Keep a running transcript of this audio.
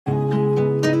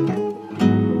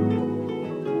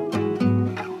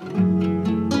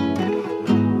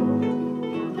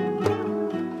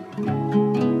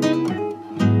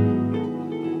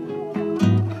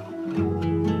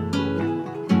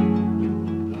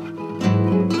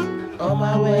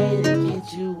my way to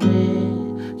get you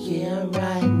in. Yeah, I'm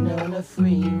riding on the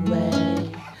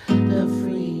freeway, the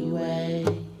freeway.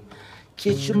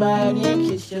 Kiss your body and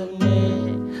kiss your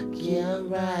neck. Yeah, I'm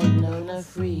riding on the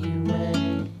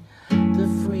freeway, the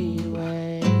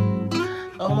freeway.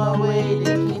 On my way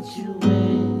to get you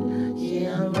in.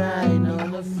 Yeah, I'm riding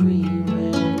on the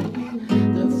freeway,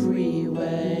 the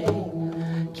freeway.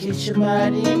 Kiss your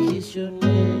body and kiss your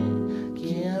neck.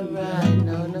 Yeah, I'm riding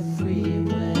on the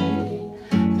freeway,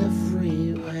 the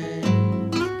freeway.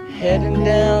 Heading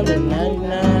down to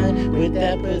 99 with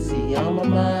that pussy on my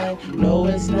mind. No,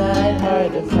 it's not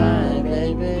hard to find,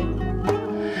 baby.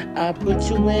 I put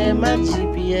you in my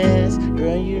GPS,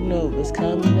 girl, you know what's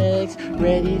coming next.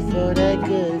 Ready for that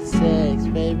good sex,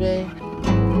 baby.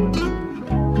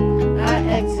 I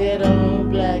exit on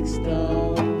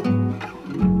Blackstone.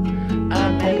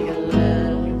 I make a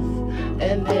left,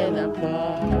 and then I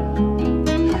park.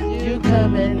 You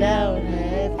coming out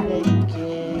half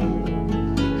naked.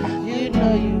 You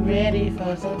know you ready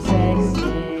for some sex.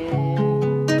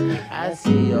 I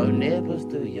see your nipples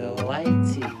through your white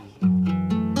tee.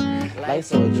 Like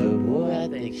Soldier Boy, I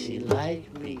think she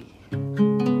like me.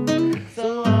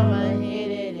 So I'ma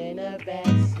hit it in the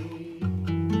backseat.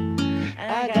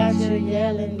 I got you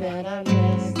yelling that I'm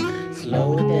nasty.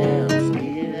 Slow it down,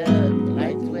 speed it up.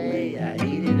 Like the way I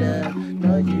eat it up.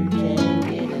 No, you can't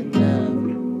get enough.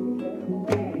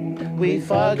 We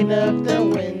fogging up the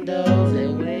windows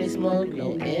and we ain't smoke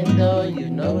no endo. You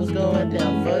know what's going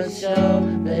down for sure,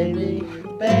 baby,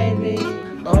 baby.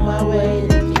 On my way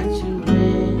to get you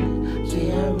in.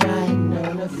 Yeah, I'm riding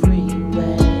on the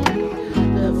freeway,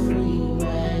 the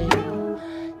freeway.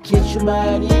 Kiss your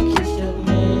body and kiss your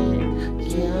neck.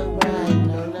 Yeah, I'm riding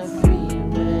on the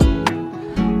freeway,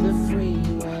 the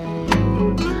freeway.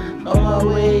 On my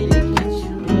way to get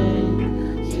you in.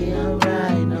 Yeah, I'm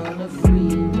riding on the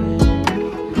freeway,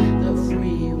 the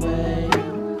freeway.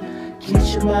 Kiss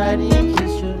your body and kiss